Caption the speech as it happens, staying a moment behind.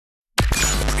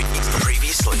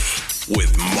Seriously,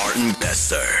 with Martin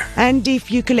Bester. And if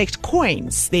you collect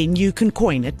coins, then you can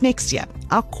coin it next year.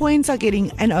 Our coins are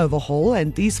getting an overhaul,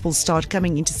 and these will start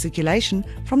coming into circulation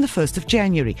from the 1st of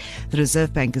January. The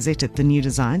Reserve Bank gazetted the new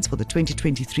designs for the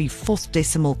 2023 fourth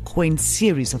decimal coin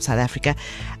series of South Africa.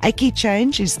 A key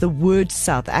change is the word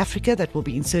South Africa that will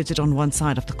be inserted on one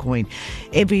side of the coin.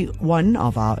 Every one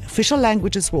of our official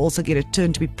languages will also get a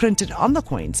turn to be printed on the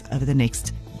coins over the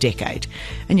next decade.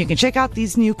 And you can check out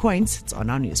these new coins. It's on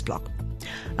our news blog.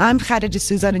 I'm Gerda de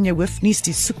Souza in jou hoofnuus.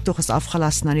 Die soektog is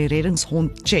afgelas na die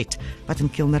reddingshond Chet wat in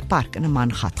Kilner Park in 'n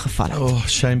mangat geval het. Oh,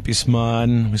 shampies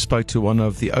man. We spoke to one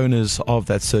of the owners of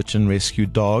that search and rescue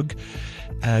dog,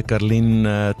 Karlien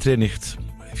Trenicht.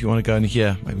 If you want to go and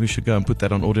hear, maybe we should go and put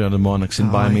that on audio on demand. Ek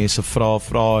sien baie mense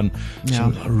vra en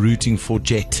rooting for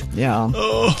Jet. Ja.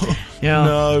 Oh, Ja.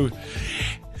 no.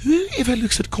 Whoever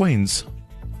looks at coins?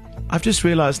 I've just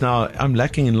realized now I'm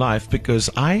lacking in life because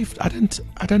I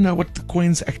don't know what the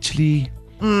coins actually.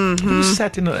 I've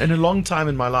sat in a long time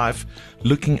in my life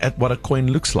looking at what a coin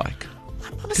looks like.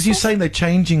 Because you're saying they're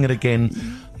changing it again.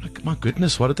 Like, my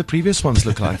goodness, what did the previous ones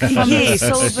look like? From Yes.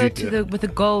 the silver with the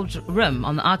gold rim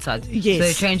on the outside. Yes, So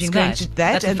they're changing it's going that. to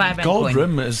that That's a and £5 Gold coin.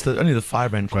 rim is only the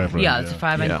 £5 coin. Yeah, it's a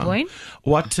 £5 coin.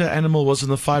 What animal was in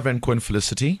the £5 coin,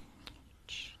 Felicity?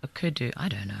 A kudu. I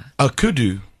don't know. A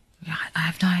kudu. Yeah, I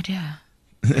have no idea.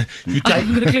 You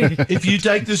take, if you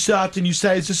take this out and you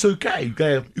say, is this okay?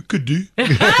 Go, you could do.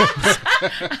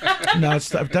 No, I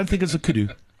don't think it's a kudu.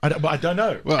 I don't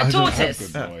know. Well, A I don't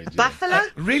tortoise. have no idea. Buffalo?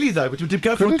 Really, though? Would you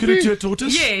go from a Could it kudu be? to a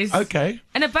tortoise? Yes. Okay.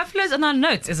 And a buffalo's on our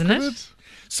notes, isn't it?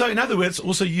 So, in other words,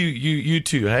 also you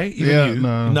too, hey? Even Yeah, you?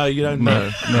 no. No, you don't know.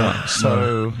 No.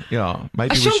 So, yeah,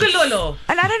 maybe A we should. shongololo.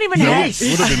 And I don't even No, know. it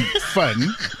would have been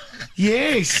fun.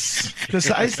 Yes. Dis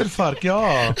 'n eystervark,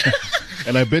 ja.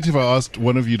 And I bet if I asked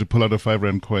one of you to pull out a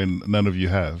 £5 coin, none of you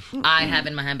have. I have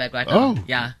in my handbag right now. Oh.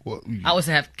 Yeah. Well, I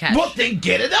also have cash. What, then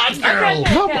get it out, girl.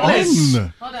 come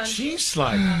on. Hold on. Jeez,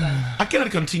 like, I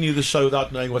cannot continue the show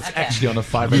without knowing what's actually on a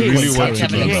 £5 We really coin. want to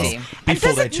Have a know look. now. See. And Before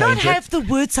does they it not change it. have the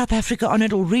word South Africa on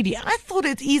it already? I thought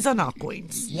it is on our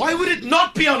coins. Why would it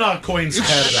not be on our coins,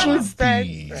 Gerda?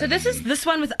 So this is this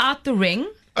one without the ring.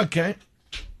 Okay.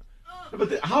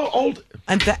 But how old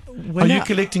And that are you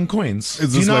collecting coins? Is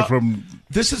Do you this know- like from...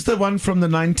 This is the one from the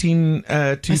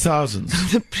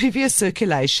 2000s. the previous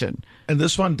circulation. And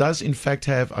this one does, in fact,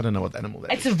 have, I don't know what animal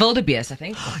that is. It's a wildebeest, I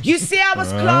think. You see, I was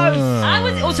close. I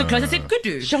was also close. I said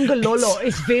kudu. Shongololo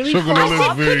is very Shongololo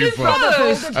far. is very Kudu far.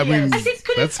 pose. I mean, I said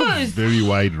kudu that's a pose. very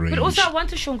wide range. But also I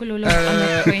want a shongololo on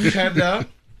that coin. Gerda,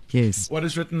 Yes. what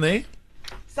is written there?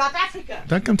 South Africa.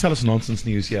 Don't come tell us nonsense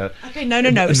news here. Okay, no.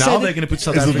 Now So they're going to put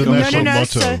South Is it Africa the on national no.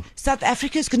 motto? So South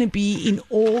Africa is going to be in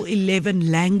all 11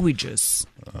 languages.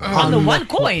 On the one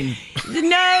coin.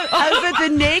 No, over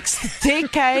the next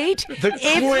decade,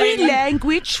 every coin.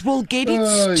 language will get its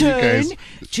Oh, you turn guys.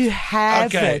 to have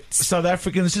Okay, it. South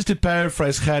Africans, just to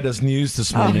paraphrase Gerda's news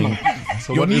this morning,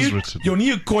 So your, what is new, written? your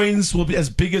new coins will be as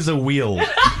big as a wheel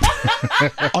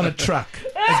on a truck.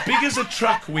 As big as a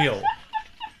truck wheel.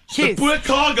 Yes. The poor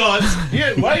car guys.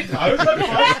 Yeah, wait. Hold on.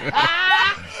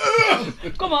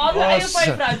 Kom aan, Oh, eie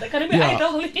vrou. Kan ek my Ja.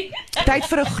 uithaal nie? Tyd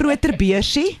vir 'n groter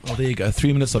beursie. Oh, there you go.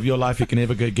 3 minutes of your life you can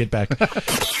never get back.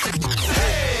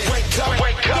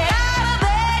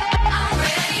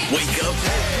 Wake up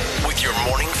with your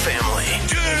morning family.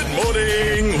 Good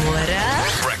morning. What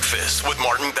up? Breakfast with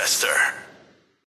Martin Bester.